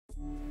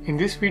In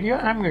this video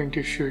I am going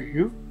to show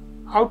you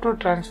how to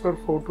transfer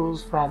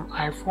photos from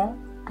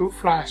iPhone to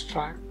flash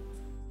drive.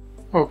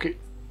 Okay,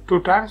 to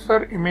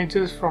transfer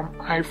images from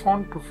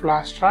iPhone to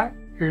flash drive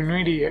you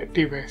need a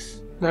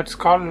device that's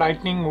called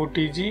Lightning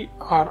OTG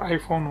or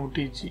iPhone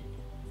OTG.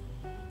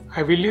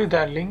 I will leave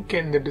the link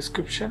in the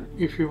description.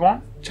 If you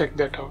want, check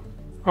that out.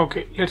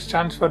 Okay, let's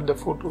transfer the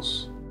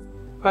photos.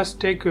 First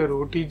take your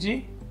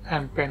OTG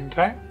and pen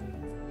drive.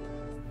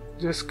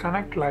 Just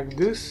connect like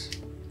this.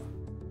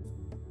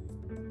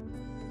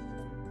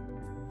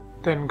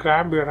 Then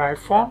grab your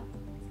iPhone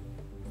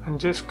and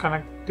just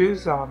connect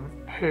this on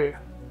here.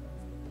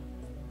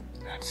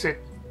 That's it.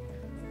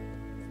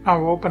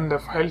 Now open the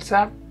Files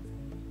app.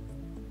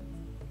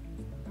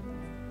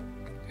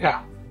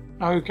 Yeah,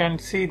 now you can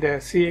see the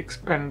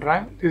CX pen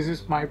drive. This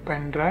is my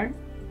pen drive.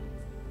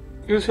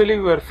 Usually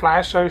your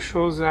flash drive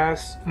shows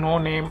as no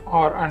name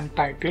or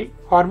untitled.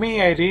 For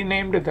me, I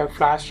renamed the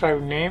flash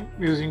drive name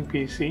using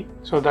PC,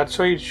 so that's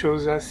why it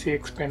shows as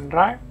CX pen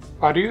drive.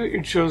 For you,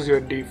 it shows your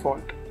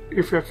default.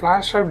 If your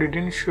flash drive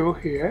didn't show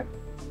here,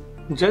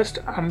 just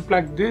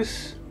unplug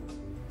this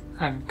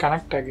and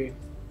connect again.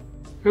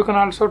 You can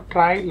also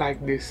try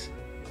like this.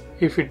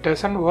 If it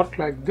doesn't work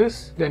like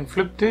this, then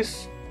flip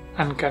this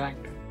and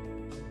connect.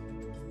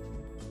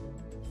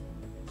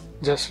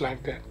 Just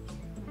like that.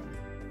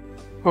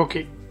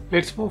 Okay,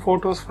 let's move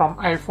photos from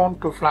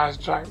iPhone to flash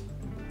drive.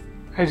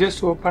 I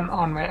just open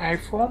on my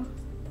iPhone,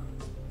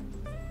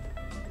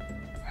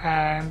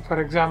 and for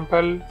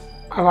example,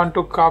 I want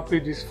to copy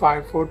these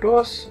 5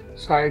 photos,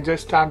 so I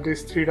just tap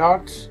these 3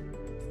 dots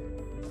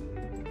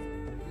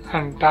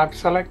and tap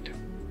select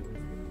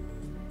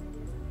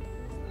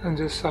and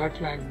just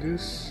select like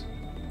this.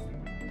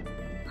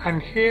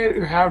 And here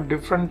you have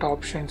different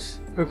options.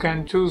 You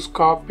can choose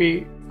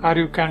copy, or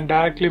you can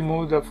directly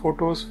move the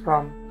photos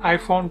from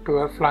iPhone to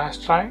a flash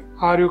drive,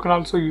 or you can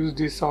also use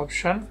this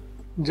option.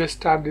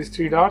 Just tap these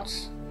 3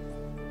 dots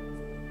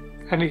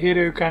and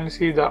here you can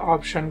see the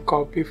option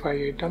copy 5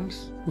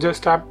 items.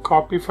 Just tap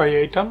copy 5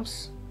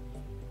 items.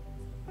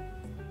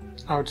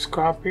 Now it's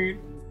copied.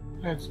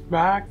 Let's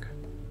back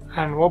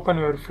and open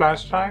your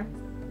flash drive,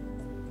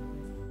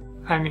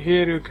 and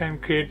here you can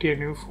create a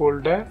new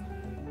folder.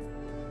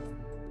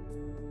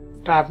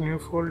 Tap new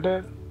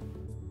folder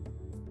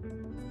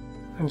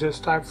and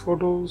just type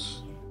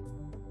photos.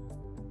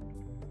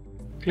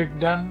 Click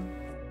done.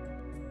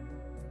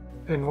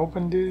 Then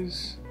open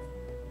this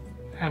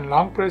and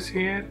long press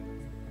here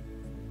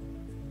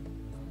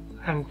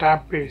and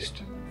tap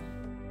paste.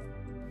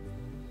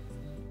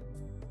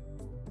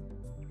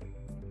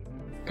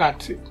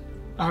 That's it.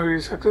 Now you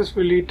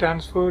successfully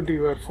transferred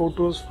your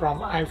photos from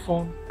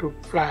iPhone to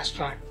flash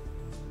drive.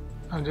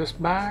 Now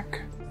just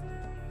back,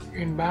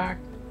 in back.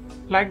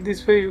 Like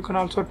this way you can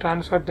also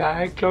transfer the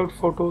iCloud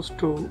photos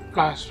to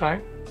flash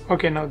drive.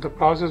 Okay, now the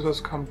process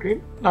was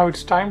complete. Now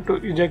it's time to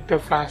eject the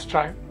flash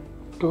drive.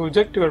 To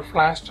eject your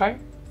flash drive,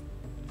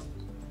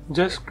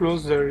 just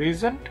close the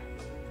recent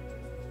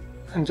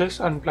and just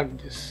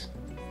unplug this.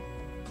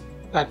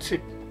 That's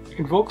it.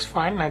 It works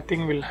fine,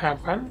 nothing will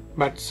happen.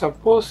 But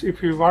suppose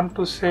if you want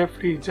to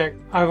safely eject,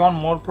 I want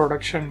more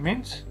protection,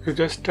 means you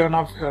just turn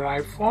off your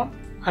iPhone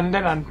and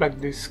then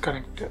unplug this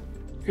connector.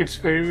 It's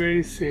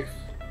very safe.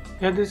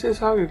 Yeah, this is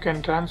how you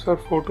can transfer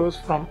photos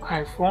from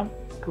iPhone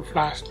to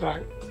flash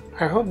drive.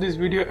 I hope this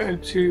video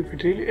helps you. If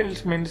it really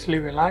helps, means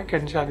leave a like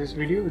and share this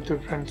video with your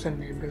friends and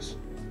neighbors.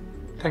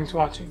 Thanks for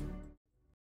watching.